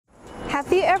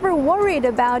Have you ever worried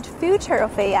about future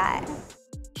of AI?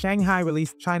 Shanghai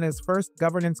released China's first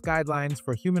governance guidelines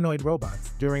for humanoid robots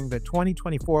during the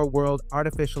 2024 World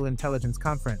Artificial Intelligence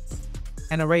Conference.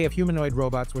 An array of humanoid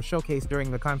robots were showcased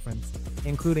during the conference,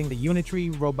 including the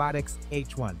Unitree Robotics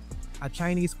H1, a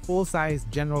Chinese full-size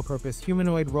general-purpose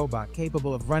humanoid robot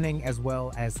capable of running as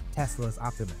well as Tesla's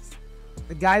Optimus.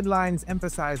 The guidelines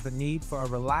emphasize the need for a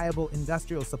reliable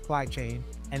industrial supply chain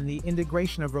and the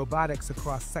integration of robotics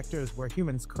across sectors where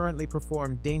humans currently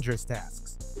perform dangerous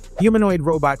tasks. Humanoid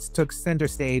robots took center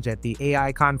stage at the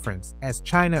AI conference as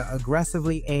China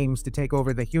aggressively aims to take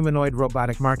over the humanoid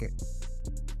robotic market.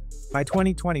 By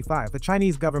 2025, the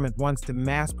Chinese government wants to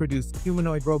mass-produce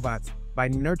humanoid robots by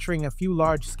nurturing a few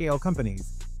large-scale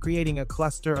companies, creating a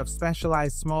cluster of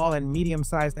specialized small and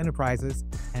medium-sized enterprises,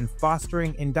 and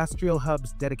fostering industrial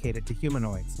hubs dedicated to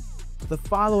humanoids. The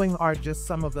following are just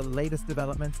some of the latest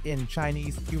developments in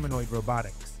Chinese humanoid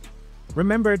robotics.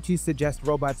 Remember to suggest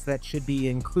robots that should be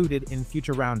included in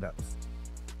future roundups.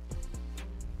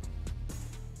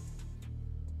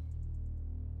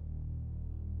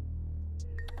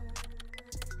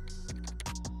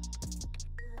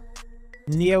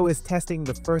 NIO is testing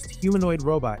the first humanoid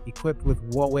robot equipped with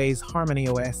Huawei's Harmony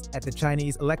OS at the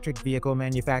Chinese electric vehicle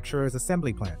manufacturer's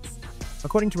assembly plants.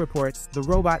 According to reports, the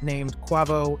robot named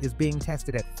Quavo is being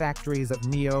tested at factories of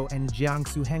NIO and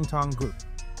Jiangsu Hengtong Group.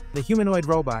 The humanoid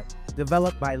robot,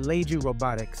 developed by Leju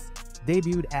Robotics,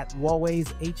 debuted at Huawei's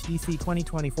HDC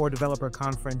 2024 Developer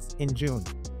Conference in June.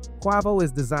 Quavo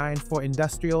is designed for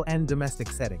industrial and domestic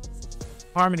settings.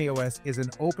 Harmony OS is an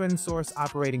open-source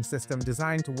operating system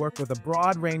designed to work with a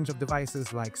broad range of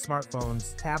devices like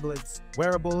smartphones, tablets,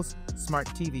 wearables, smart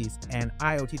TVs, and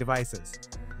IoT devices.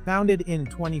 Founded in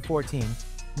 2014,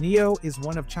 NIO is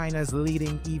one of China's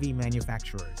leading EV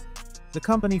manufacturers. The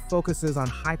company focuses on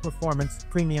high-performance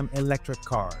premium electric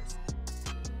cars.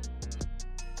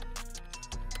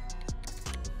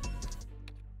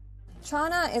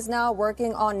 China is now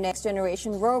working on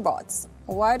next-generation robots.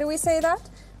 Why do we say that?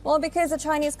 Well, because the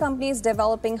Chinese company is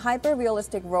developing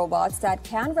hyper-realistic robots that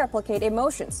can replicate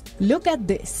emotions. Look at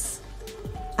this.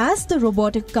 As the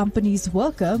robotic company's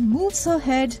worker moves her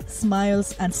head,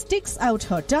 smiles, and sticks out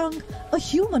her tongue, a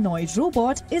humanoid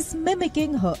robot is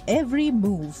mimicking her every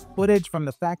move. Footage from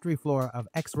the factory floor of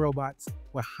X Robots,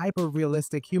 where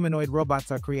hyper-realistic humanoid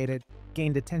robots are created,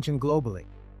 gained attention globally.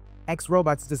 X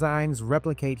Robots' designs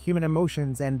replicate human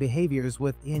emotions and behaviors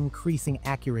with increasing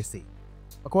accuracy.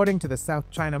 According to the South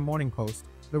China Morning Post,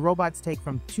 the robots take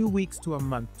from 2 weeks to a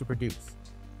month to produce.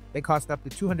 They cost up to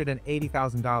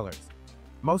 $280,000.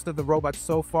 Most of the robots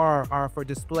so far are for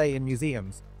display in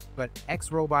museums, but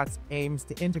X Robots aims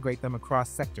to integrate them across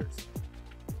sectors.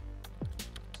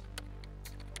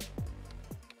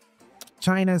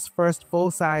 China's first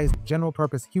full-size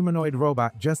general-purpose humanoid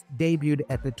robot just debuted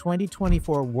at the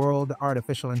 2024 World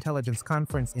Artificial Intelligence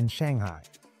Conference in Shanghai.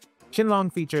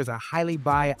 Qinlong features a highly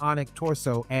bionic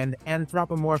torso and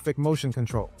anthropomorphic motion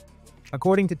control.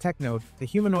 According to TechNode, the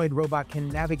humanoid robot can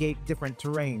navigate different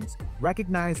terrains,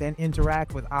 recognize and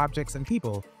interact with objects and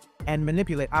people, and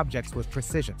manipulate objects with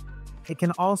precision. It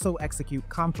can also execute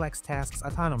complex tasks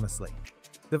autonomously.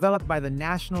 Developed by the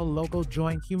National Local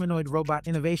Joint Humanoid Robot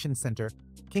Innovation Center,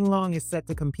 Qinlong is set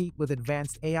to compete with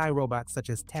advanced AI robots such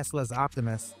as Tesla's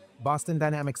Optimus, Boston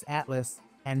Dynamics' Atlas,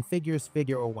 and Figure's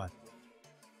Figure 01.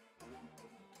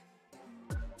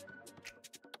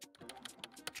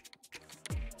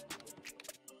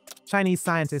 Chinese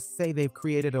scientists say they've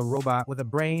created a robot with a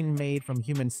brain made from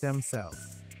human stem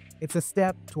cells. It's a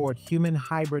step toward human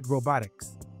hybrid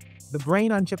robotics. The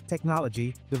brain-on-chip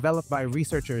technology, developed by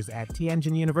researchers at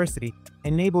Tianjin University,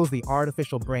 enables the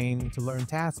artificial brain to learn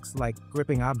tasks like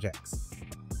gripping objects.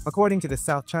 According to the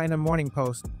South China Morning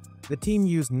Post, the team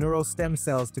used neural stem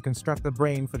cells to construct the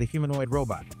brain for the humanoid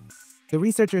robot. The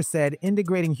researchers said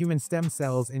integrating human stem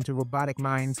cells into robotic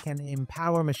minds can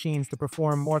empower machines to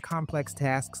perform more complex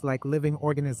tasks like living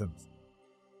organisms.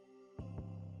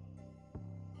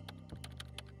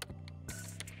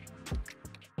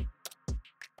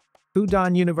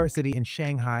 Fudan University in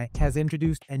Shanghai has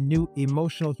introduced a new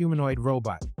emotional humanoid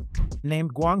robot.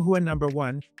 Named Guanghua No.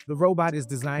 1, the robot is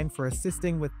designed for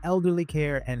assisting with elderly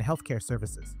care and healthcare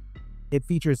services. It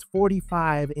features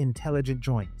 45 intelligent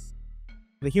joints.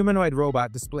 The humanoid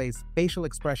robot displays facial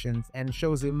expressions and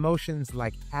shows emotions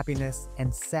like happiness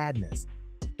and sadness.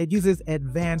 It uses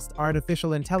advanced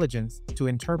artificial intelligence to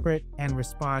interpret and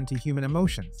respond to human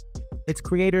emotions. Its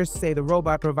creators say the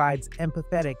robot provides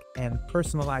empathetic and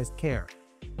personalized care.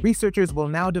 Researchers will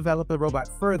now develop the robot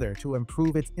further to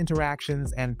improve its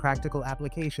interactions and practical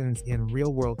applications in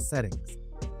real-world settings.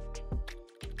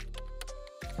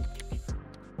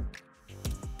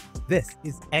 This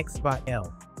is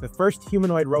X-L, the first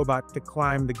humanoid robot to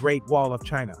climb the Great Wall of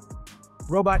China.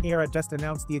 Robot Era just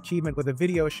announced the achievement with a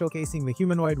video showcasing the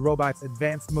humanoid robot's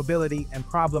advanced mobility and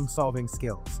problem-solving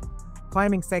skills.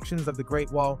 Climbing sections of the Great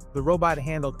Wall, the robot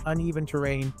handled uneven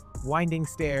terrain, winding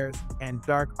stairs, and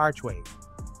dark archways.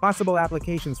 Possible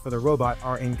applications for the robot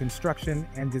are in construction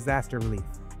and disaster relief.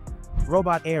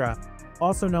 Robot Era,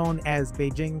 also known as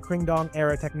Beijing Qingdong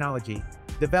Era Technology,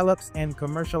 develops and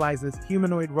commercializes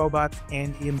humanoid robots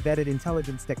and embedded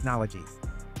intelligence technologies.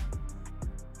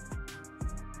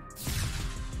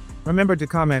 Remember to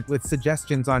comment with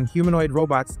suggestions on humanoid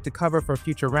robots to cover for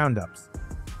future roundups.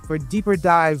 For deeper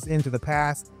dives into the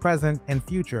past, present, and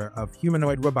future of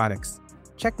humanoid robotics,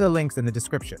 check the links in the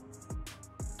description.